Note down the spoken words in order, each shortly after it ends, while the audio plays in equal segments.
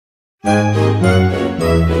Ahoy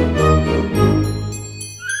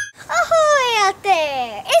out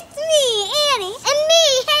there! It's me, Annie. And me,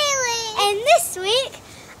 Hayley. And this week,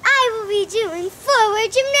 I will be doing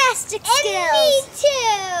forward gymnastics skills. And me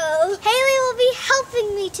too. Hayley will be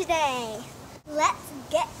helping me today. Let's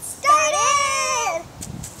get started.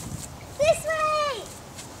 This way.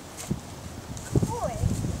 Forward.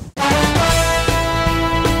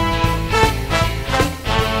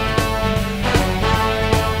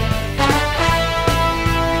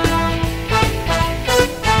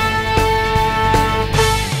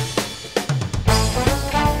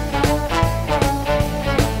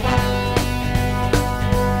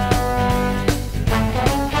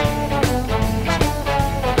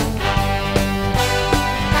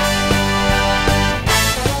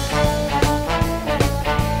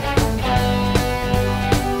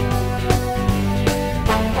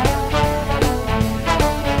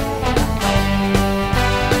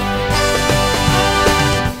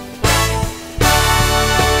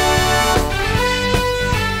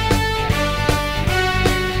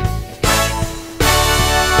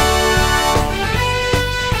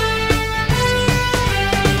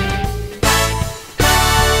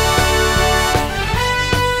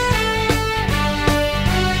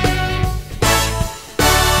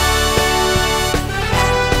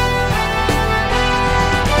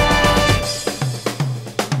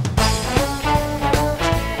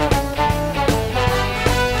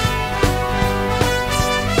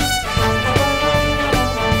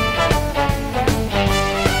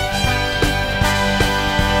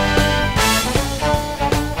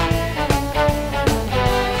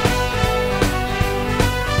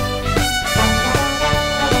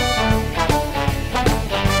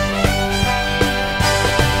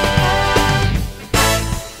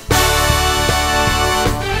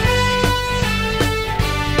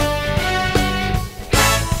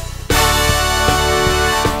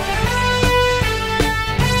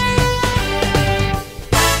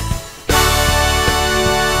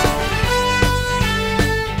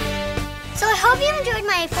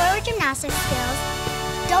 My forward gymnastics skills.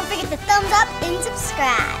 Don't forget to thumbs up and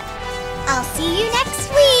subscribe. I'll see you next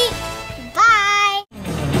week. Bye.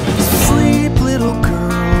 Sleep, little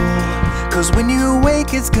girl, 'cause when you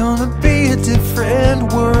wake it's gonna be a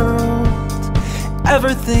different world.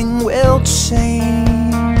 Everything will change.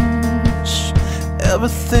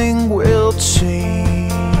 Everything will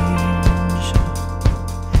change.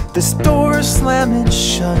 This door slamming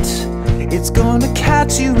shut, it's gonna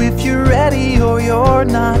catch you if you're ready or you're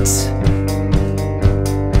not.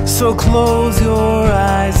 So close your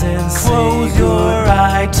eyes and close your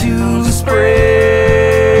eye to spring.